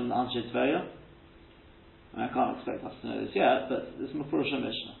learn this from the Anshe Tveria? I can't expect us to know this yet, but this is Mefurish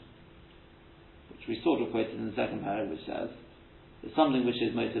Mishnah, which we sort of quoted in the second paragraph, which says that something which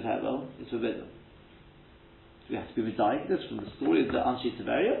is motive hevel is forbidden. So we have to be medayik this from the story of the Anshe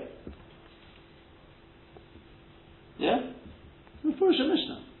Tveria. Yeah? It's Mefurish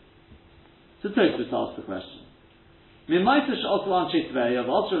Mishnah. So Tosfos asked the question. We learn from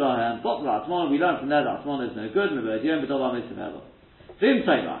there that Atmon is no good,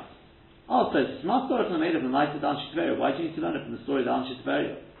 also, it's not sort of made of a nice with Anshe Tveria. Why do you need to learn it from the story of the Anshe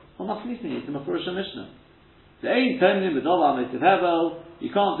Tveria? Well, not listening, it's a Mefurish Mishnah. The Ein Tomnin B'Dova Mitzvah Hevel, you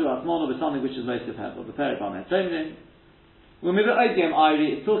can't do Atmon with something which is Mitzvah Hevel. The Peribam and Tomnin. When we go Oidiyam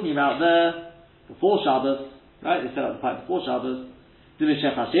Iri, it's talking about there, before Shabbos, right? They set up the pipe before Shabbos. The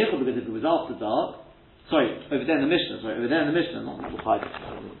Mishech HaSheichel, because if it was after dark, over there in the Mishnah, not the pipe,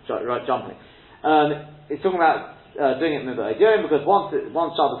 right, jumping. It's talking about doing it mitzvah again, because once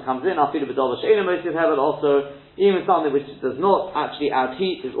Shabbos comes in, afilu b'dova she'ena motiv hevel, also even something which does not actually add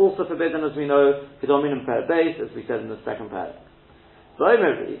heat is also forbidden, as we know, kedominum per base, as we said in the second paragraph. So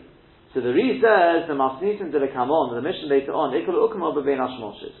the Ri says the masnisim de lekamon, the mission later on, ikol ukmo bebein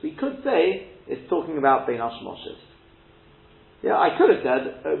hashmoshes. We could say it's talking about bein hashmoshes. Yeah, I could have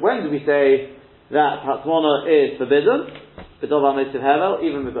said, when do we say that hatmona is forbidden? B'dova motiv hevel,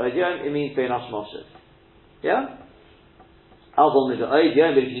 even with it means bein hashmoshes. Yeah? But if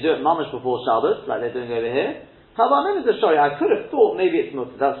you do it mamash before Shabbos, like they're doing over here, how about the story? I could have thought maybe it's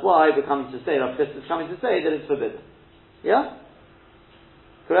mutter. That's why we're coming to say, our Chris is coming to say that it's forbidden. Yeah?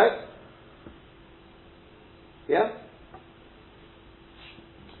 Correct? Yeah?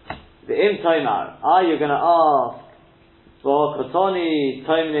 The Im Tomar. You're going to ask, but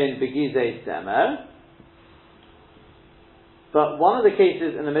one of the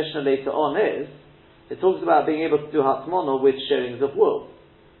cases in the Mishnah later on is, it talks about being able to do hatmono with sharings of wool.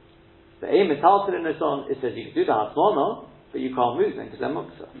 The aim is halted in this on, it says you can do the hatmono, but you can't move them because they're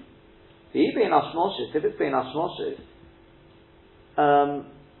muksa. If it's being ashmoshes,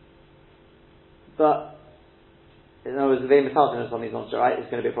 but in other words, the aim is halted in this on, right? It's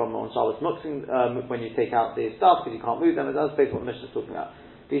going to be a problem on Shabbos muksing when you take out the stuff because you can't move them. That's basically what the Mishnah is talking about.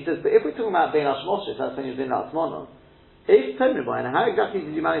 But he says, but if we're talking about being ashmoshes, that's when you're doing the hatmono. If how exactly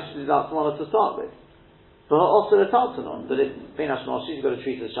did you manage to do the hatmono to start with? But also the Tartanon, but it's bein hashmoshes, you've got to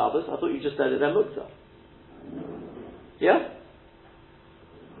treat it as Shabbos. I thought you just said that they're mukta. Yeah?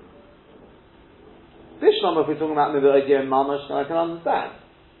 Bishlam, if we're talking about maybe idea and mamash, then I can understand.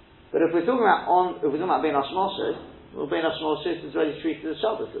 But if we're talking about bein hashmoshes, well, bein hashmoshes is already treated as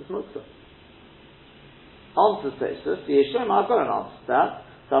Shabbos. It's mukta. Answer says this. The Yishem, I've got an answer to that.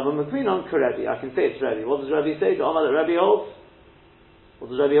 So I'm a on Rebbe. I can say it's Rebbe. What does Rebbe say? The Omar that Rebbe holds. What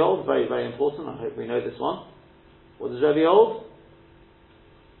does Rebbe hold? Very, very important. I hope we know this one. What does Rebbe hold?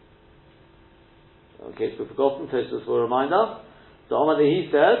 In case we've forgotten, Tosfos will remind us. So Omar he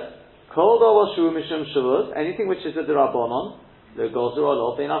says, Kol davar shu mishum shavut, anything which is a derabanan, lo gozer or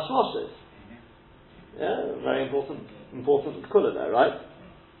lo bein hashmoshes. Yeah, very important colour there, right?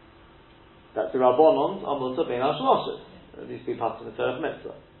 That's the rabbanons are mutar bein hashmoshes. These be part of the Torah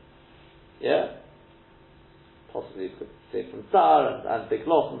mitzvah. Yeah? Possibly you could say from Tsar and big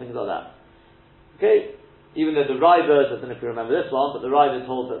loss and things like that. Okay? Even though the Raivers, I don't know if you remember this one, but the Raivers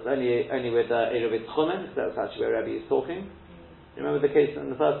holds that's only with Erovit Chumen, because that's actually where Rabbi is talking. You remember the case in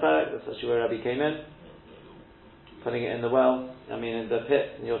the first paragraph? That's actually where Rabbi came in, putting it in the well, in the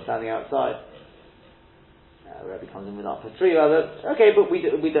pit, and you're standing outside. Rabbi comes in with our tree rather. Okay, but we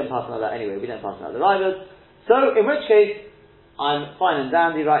don't pass on that anyway, we don't pass on the Raivers. So, in which case, I'm fine and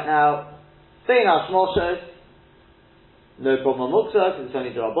dandy right now, saying our Shmoshes, no problem on Muksa, because it's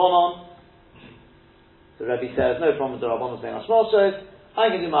only Darabonon. So Rebbe says, no problem with Darabonon saying Hashmoshes. I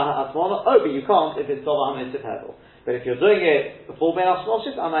can do my Hatmona. Oh, but you can't if it's Dova HaMitzvah Hevel. But if you're doing it before Ben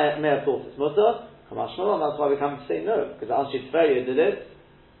Hashmoshes, I may have thought it's mutter. That's why we come to say no, because Anshi Tveria did it.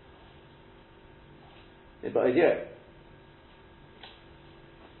 But idea.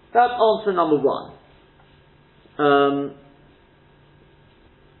 That's answer number one.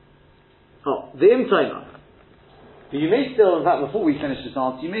 The Imtoma. But you may still, in fact, before we finish this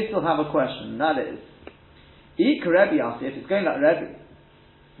answer, you may still have a question, and that is, if it's going like Rebbe,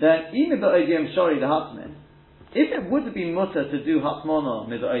 then even the Oidiyom Shori the Hatzmin, if it would have been mutter to do Hatzmono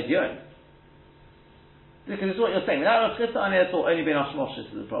with the Oidiyom, because it's what you're saying, without Rav Chisda, I thought only Ben Hashmoshes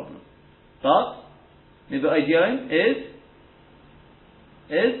is the problem. But, with the Oidiyom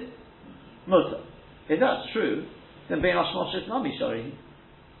is mutter. If that's true, then Ben Hashmoshes Nabi Shori.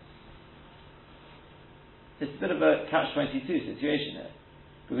 It's a bit of a catch-22 situation here.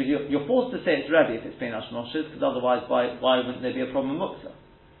 Because you're forced to say it's Rebbe if it's Ben Hashmoshes, because otherwise why wouldn't there be a problem with Muktzah?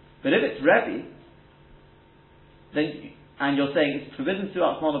 But if it's Rebbe, then, and you're saying it's forbidden to do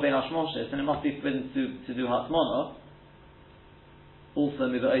Hatzmono Ben Hashmoshes, then it must be forbidden to do Hatzmono also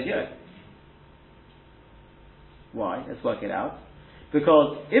Midah Oidiyom. Why? Let's work it out.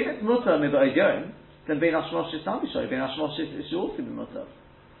 Because if it's Mutter Midah Oidiyom, then Ben Hashmoshes Nabi Shori, Ben Hashmoshes should also be Mutter.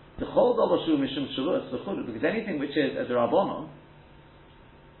 The Chol Davar Shu Mishum Shavus V'Chudu, because anything which is a Rabbanon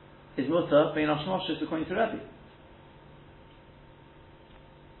is Mutter Ben Hashmoshes according to Rebbe.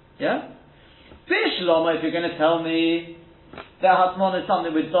 Yeah? Bishlama, if you're going to tell me that Hatzmon is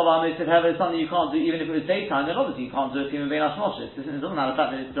something with Dovar Mitzvah Hever, is something you can't do even if it was daytime, then obviously you can't do it even Ben Hashmoshes. It doesn't matter the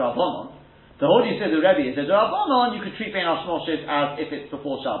fact that it's Rabbanon. The whole you said the Rebbe is a Rabbanon, you could treat Ben Hashmoshes as if it's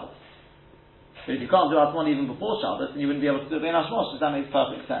before Shabbos. But if you can't do Hatzmon even before Shabbos, then you wouldn't be able to do Ben Hashmoshes. That makes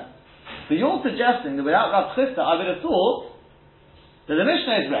perfect sense. But you're suggesting that without Rav Chisda, I would have thought that the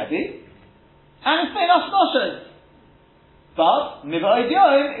Mishnah is Rebbe and it's Ben Hashmoshes. But Midah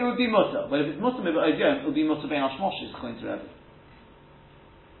Oidiyom, it would be Mutter. But if it's Mutter Midah Oidiyom, it would be Mutter Ben Hashmoshes according to Rebbe.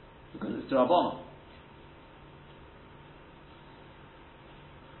 Because it's the Rabbanon.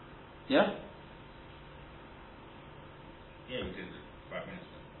 Yeah? Yeah, we did it 5 minutes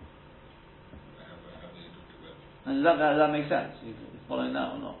ago. How we looked at it. And does that make sense? You following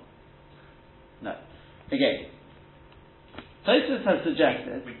that or not? No. Again, Tosfos has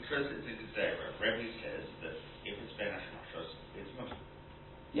suggested. Because it's there, Rebbe says that if it's Ben Hashmoshes, it's Mutter.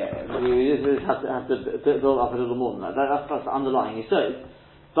 Yeah, we just have to build up a little more than that. That's the underlying yesod.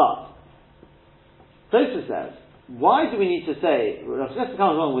 But Tosfos says, why do we need to say? Rav Chisda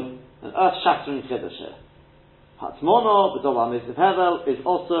comes along with an earth-shattering chiddush here. Hatzmono b'Dovar Mitzvah Hevel is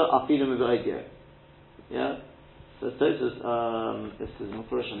also afilu Midah Oidiyom. Yeah. So Tosfos, this is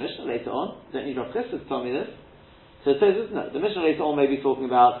Mufurish Mishnah later on. Don't need Rav Chisda to tell me this. So Tosfos, no, the Mishnah later on may be talking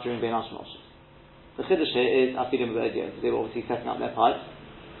about during Ben Hashmoshes. The chiddush here is afilu Midah Oidiyom, because they were obviously setting up their pipes.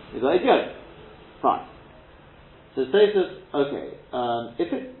 Midah Oidiyom. Fine. So Tosfos, okay.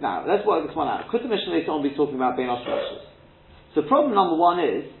 Now let's work this one out. Could the Mishnah later on be talking about Ben Hashmoshes? So problem number one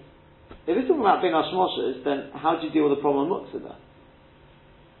is, if it's talking about Ben Hashmoshes, then how do you deal with the problem of Muktzah?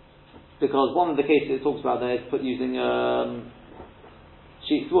 Because one of the cases it talks about there is using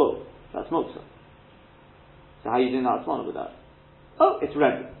sheep's wool. That's Muktzah. So how are you doing that with that? Oh, it's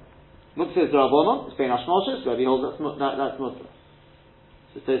Rebbe. Muktzah is Rabbanon, it's Ben Hashmoshes, Rebbe holds that's Muktzah.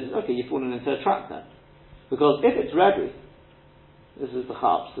 So it says, okay, you've fallen into a trap then. Because if it's Rebbe, this is the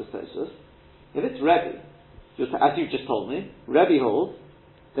Chaps, this Tosfos, if it's Rebbe, as you've just told me, Rebbe holds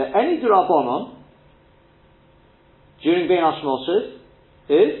that any D'Rabbanon during Ben Hashmoshes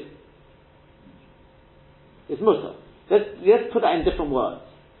is Mutter. Let's put that in different words.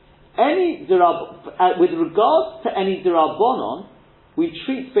 With regards to any D'Rabbanon, we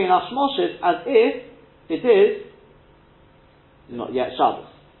treat Ben Hashmoshes as if it is not yet Shabbos.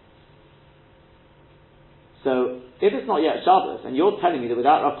 So, if it's not yet Shabbos, and you're telling me that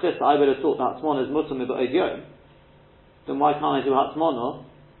without Rav Chisda I would have thought that Hatzmono is Mutter Midah Oidiyom, then why can't I do Hatzmono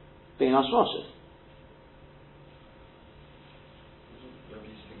Ben Hashmoshes?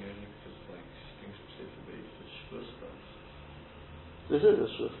 This is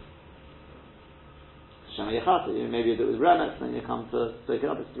a Shuf. Shema Yechata, maybe if it was Remetz, then you come to take it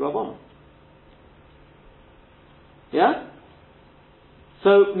up, it's the Rabbanon. Yeah?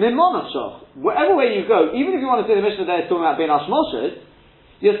 So, Mimonachshoch, wherever way you go, even if you want to say the Mishnah there is talking about Ben Hashmoshes,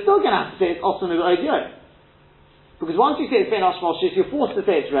 you're still going to have to say it's also Midah Oidiyom. Because once you say it's Ben Hashmoshes, you're forced to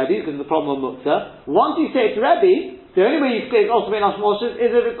say it's Rebbe because of the problem of Muktzah. Once you say it's Rebbe, the only way you can say it's also Ben Hashmoshes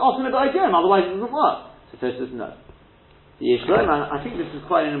is if it's also Midah Oidiyom, otherwise it doesn't work. So Tosfos says no. The Yeshloman, I think this is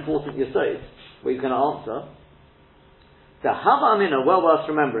quite an important yesod, what he's going to answer. The Hava Amina, well worth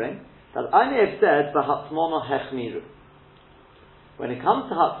remembering, that I may have said, B'Hatzmono Hechmiru. When it comes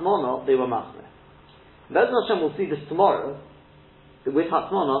to Hatzmono, they were machmir. Bezrat Hashem will see this tomorrow, that with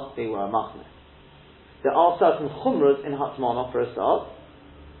Hatmana, they were a machne. There are certain chumras in Hatmana for a start.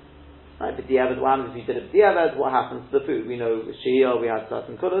 Right, but what happens if you did it b'diavad? What happens to the food? We know with Shehiyah we had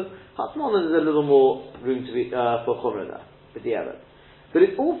certain colours. Hatmana is a little more room to be for chumra there, b'diavad. But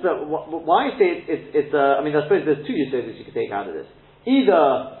it's also why I say it's I mean I suppose there's two usages you could take out of this.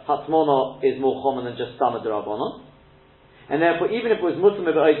 Either Hatmana is more common than just Stama D'Rabbanan, and therefore even if it was Mutzah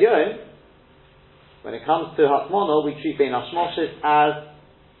B'Oidyon, when it comes to Hatmana we treat Bein Hashmoshes as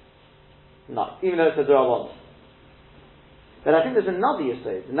no, even though it's a D'Rabbanan. But I think there's another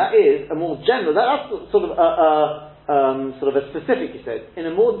yesod, and that is a more general. That's sort of a specific yesod in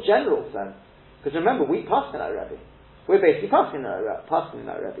a more general sense. Because remember, we pass in that Rebbe. We're basically passing in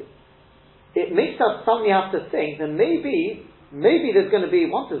that Rebbe. It makes us suddenly have to think that maybe there's going to be,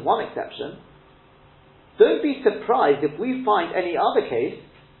 once there's one exception, don't be surprised if we find any other case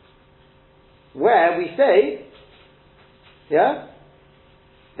where we say, that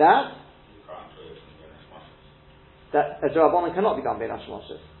a D'Rabbanan cannot be done by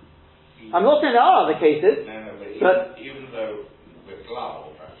Hashmoshes. I'm not saying there are other cases, but even though with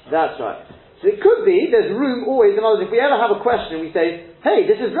Lao, that's right. So it could be, there's room always, in other words, if we ever have a question and we say, hey,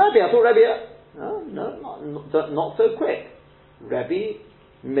 this is Rebbe, I thought Rebbe, not so quick. Rebbe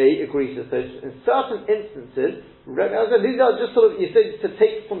may agree to this. In certain instances, Rebbe, these are just sort of, you said to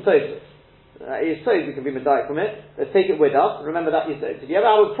take from Tosfos. You say we can be medayik from it, let's take it with us, remember that you said. If you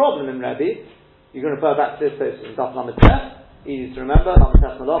ever have a problem in Rebbe, you can refer back to this Tosfos in Daf Lamed Tes, easy to remember, Lamed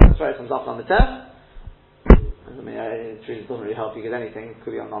Tes Malachos, right, from Daf Lamed Tes. I mean, it really doesn't really help you get anything, it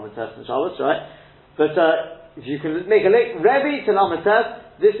could be on Lamed Tes and Shabbos, right? But if you can make a link, Rebbe to Lamed Tes,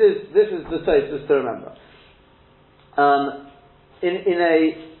 this is the Tosfos to remember.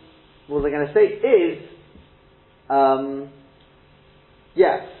 What was I going to say is,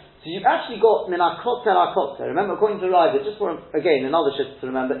 so you've actually got Minakot Terakot. Remember, according to Riva, just for, again, another shit to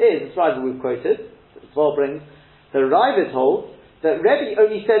remember is, this Riva we've quoted, the 12 brings, the Riva holds that Rebbe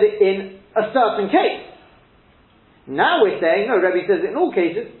only said it in a certain case. Now we're saying, no, Rebbe says it in all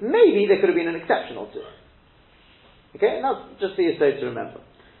cases, maybe there could have been an exception or two. Okay, and that's just the essay to remember.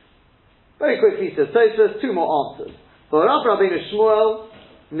 Very quickly, he says, two more answers. For Rav Rabbeinu Shmuel,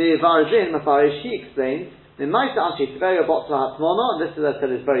 Mevarzin Mafarish, he explains, and this, as I said,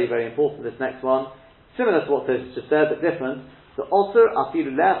 is very, very important, this next one. Similar to what Tosfos just said, but different. So, also,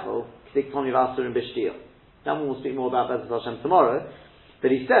 Afilu Lecho, K'dik Tony Vasur and Bishtir. That one we'll speak more about Bezrat Hashem tomorrow. But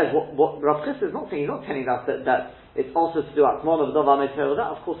he says, what Rav Chisda is not saying, he's not telling us that it's also to do Atmona,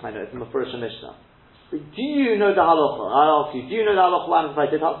 that of course I know, it's in Mefurish Mishnah. But do you know the halacha? I ask you, do you know the halacha what happens if I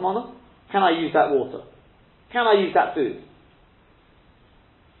did Atmona? Can I use that water? Can I use that food?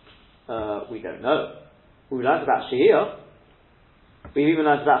 We don't know. We learned about Shehiyah. We've even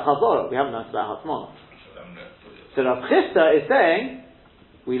learned about Chazorah. We haven't learned about Hatmana. So Rav Chisda is saying,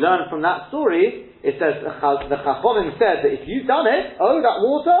 we learn from that story, it says, the Chachamim said that if you've done it, that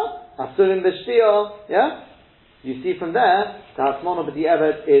water, Asurim B'Shtiyah, you see from there, the Hatmana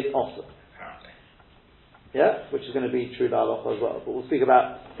B'Di'evet is also. Which is going to be true to halacha as well. But we'll speak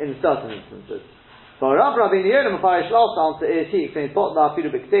about in certain instances. For Rav Rabbeinu Yehuda Mefarish, last answer is, he explains, Botla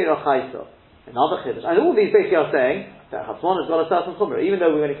Afilu B'Kteira Chayso. Another chiddush. And all these basically are saying that Hatmana has got a certain chumrah. Even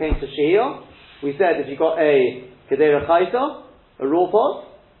though when it came to Shehiyah, we said if you got a Kedera Chayta, a raw pot,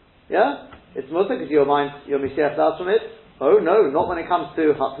 it's mutter because your Mishiyah starts from it. Oh no, not when it comes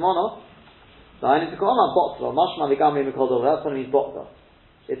to Hatmana. So I need to call on Botla, Mashma Ligamri Mikodov, that's what it means Botla.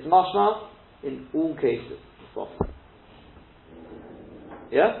 It's Mashma in all cases. It's Botla.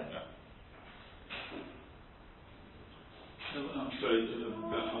 I'm sorry,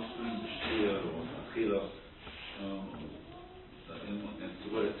 about Asurim B'Shtiyah or Achila, and to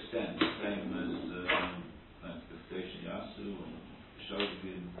what extent, same as the Station Yasu or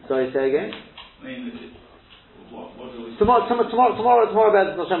Shavin. Sorry, say again? I mean, what are we tomorrow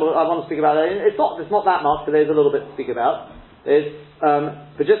about Hashem, I want to speak about it. It's not that much, but there's a little bit to speak about.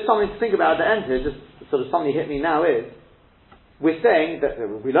 But just something to think about at the end here, just sort of something hit me now is, we're saying that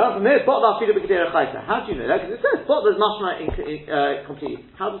we learn from this, how do you know that? Because it says, there's mashma complete.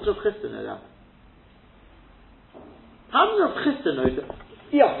 How does Rav Chisda know that? How does Rav Chisda know that?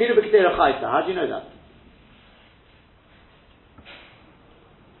 How do you know that?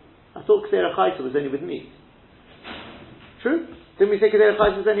 I thought Kedera Chayta was only with meat. True? Didn't we say Kedera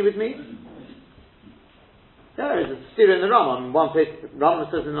Chayta was only with meat? There is a steer in the Rambam. In one place,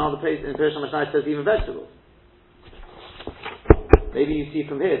 Rambam says in another place, in Perush HaMashnah it says even vegetables. Maybe you see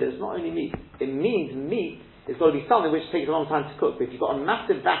from here that it's not only meat. It means meat, it's got to be something which takes a long time to cook. But if you've got a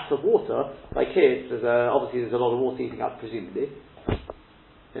massive vat of water, like here, obviously there's a lot of water eating up, presumably.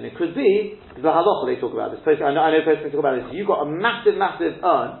 then it could be, because the halacha they talk about this. I know Poskim talk about this. You've got a massive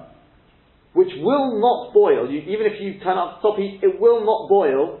urn, which will not boil. Even if you turn up top heat, it will not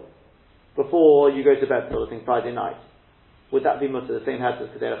boil before you go to bed, sort of thing, Friday night. Would that be mutter? The same has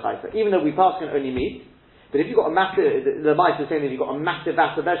as Kedera Chayta. Even though we pass can only meat, but if you've got a massive, the mice is saying that you've got a massive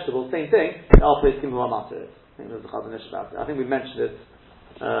vat of vegetables, same thing, I'll place Kim Matter. I think there's a Chazanish about it. I think we mentioned it,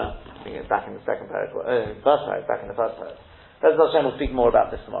 I think it's back in the second paragraph, back in the first paragraph. Hashem will speak more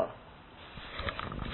about this tomorrow.